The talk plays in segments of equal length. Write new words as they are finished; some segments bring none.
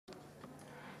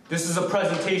This is a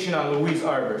presentation on Louise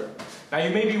Arbour. Now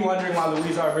you may be wondering why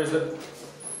Louise Arbour is the...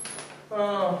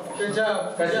 Oh, good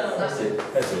job, good job. That's it.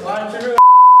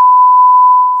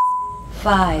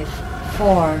 5,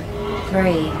 4,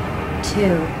 3,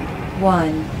 2,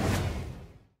 1.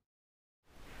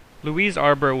 Louise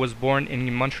Arbour was born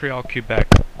in Montreal, Quebec,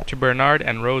 to Bernard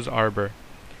and Rose Arbour,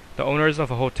 the owners of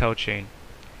a hotel chain.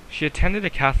 She attended a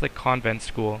Catholic convent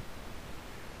school.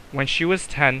 When she was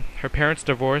 10, her parents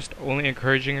divorced, only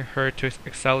encouraging her to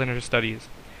excel in her studies.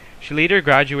 She later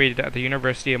graduated at the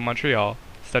University of Montreal,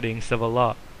 studying civil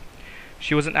law.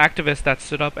 She was an activist that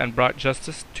stood up and brought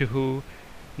justice to who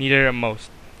needed it most,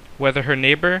 whether her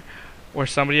neighbor or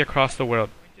somebody across the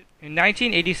world. In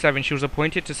 1987, she was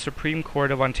appointed to the Supreme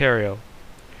Court of Ontario.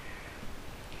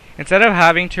 Instead of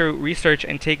having to research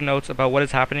and take notes about what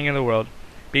is happening in the world,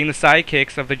 being the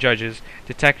sidekicks of the judges,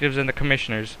 detectives, and the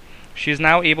commissioners, she is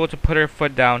now able to put her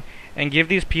foot down and give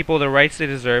these people the rights they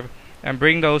deserve and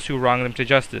bring those who wrong them to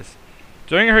justice.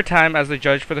 During her time as the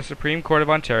judge for the Supreme Court of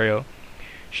Ontario,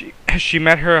 she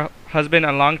met her husband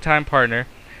and longtime partner,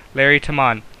 Larry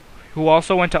Taman, who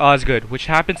also went to Osgoode, which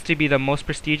happens to be the most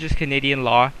prestigious Canadian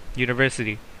law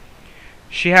university.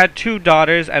 She had 2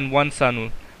 daughters and 1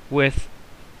 son with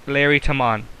Larry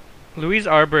Taman. Louise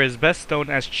Arbour is best known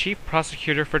as chief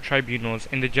prosecutor for tribunals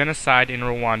in the genocide in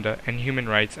Rwanda and human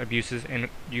rights abuses in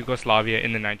Yugoslavia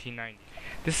in the 1990s.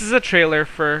 This is a trailer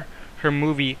for her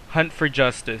movie Hunt for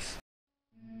Justice.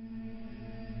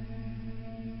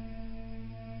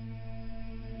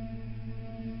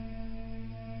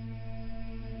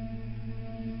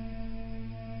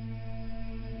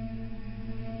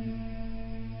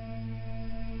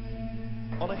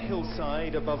 On a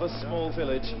hillside above a small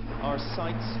village are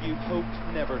sights you'd hope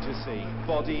never to see.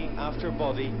 Body after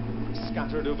body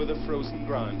scattered over the frozen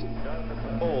ground.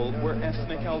 All were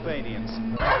ethnic Albanians.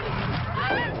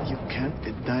 You can't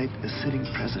indict a sitting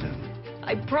president.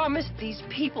 I promised these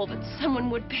people that someone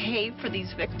would pay for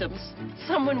these victims.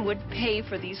 Someone would pay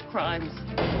for these crimes.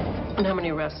 And how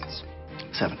many arrests?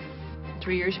 7.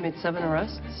 3 years, you made 7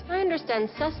 arrests? I understand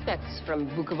suspects from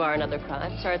Vukovar and other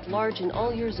crimes are at large in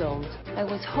all your zones. I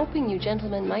was hoping you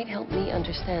gentlemen might help me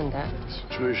understand that. The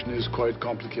situation is quite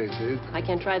complicated. I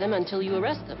can't try them until you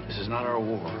arrest them. This is not our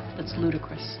war. That's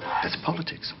ludicrous. That's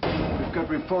politics. We've got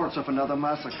reports of another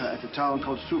massacre at a town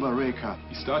called Suvareka.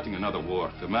 He's starting another war.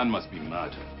 The man must be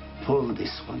mad. Pull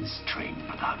this one straight,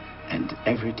 madame, and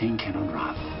everything can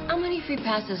unravel. How many free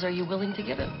passes are you willing to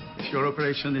give him? Your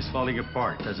operation is falling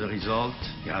apart. As a result,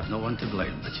 you have no one to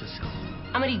blame but yourself.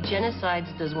 How many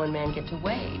genocides does one man get to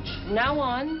wage? From now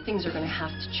on, things are going to have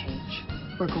to change.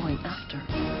 We're going after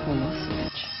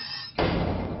Milosevic.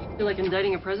 Feel like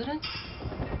indicting a president?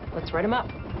 Let's write him up.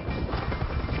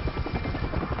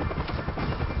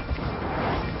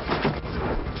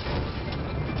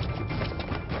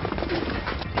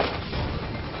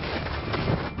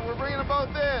 We're bringing a boat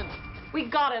in. We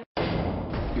got him.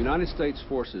 United States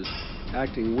forces,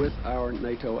 acting with our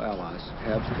NATO allies,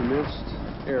 have commenced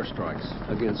airstrikes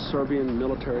against Serbian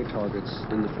military targets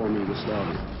in the former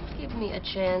Yugoslavia. Give me a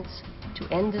chance to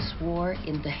end this war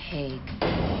in The Hague.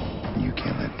 You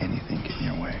can't let anything get in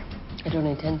your way. I don't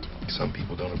intend to. Some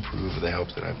people don't approve of the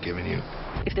help that I've given you.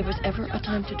 If there was ever a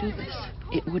time to do this,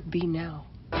 it would be now.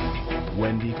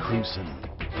 Wendy Crewson,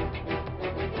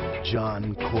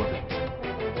 John Corbett,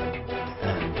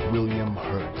 and William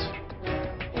Hurt.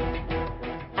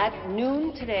 At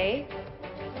noon today,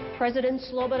 President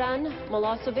Slobodan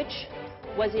Milosevic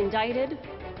was indicted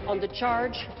on the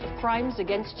charge of crimes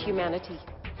against humanity.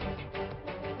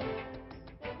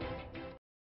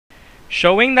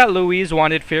 Showing that Louise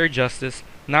wanted fair justice,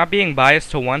 not being biased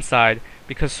to one side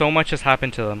because so much has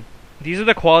happened to them. These are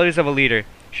the qualities of a leader.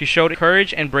 She showed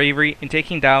courage and bravery in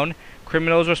taking down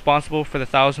criminals responsible for the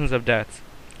thousands of deaths.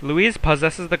 Louise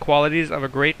possesses the qualities of a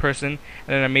great person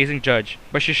and an amazing judge,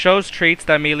 but she shows traits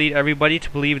that may lead everybody to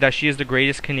believe that she is the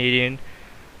greatest Canadian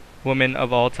woman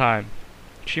of all time.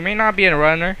 She may not be a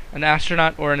runner, an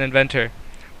astronaut, or an inventor,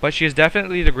 but she is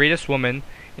definitely the greatest woman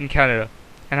in Canada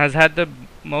and has had the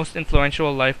most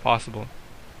influential life possible.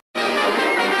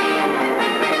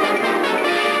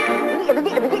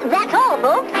 That's all,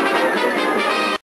 folks.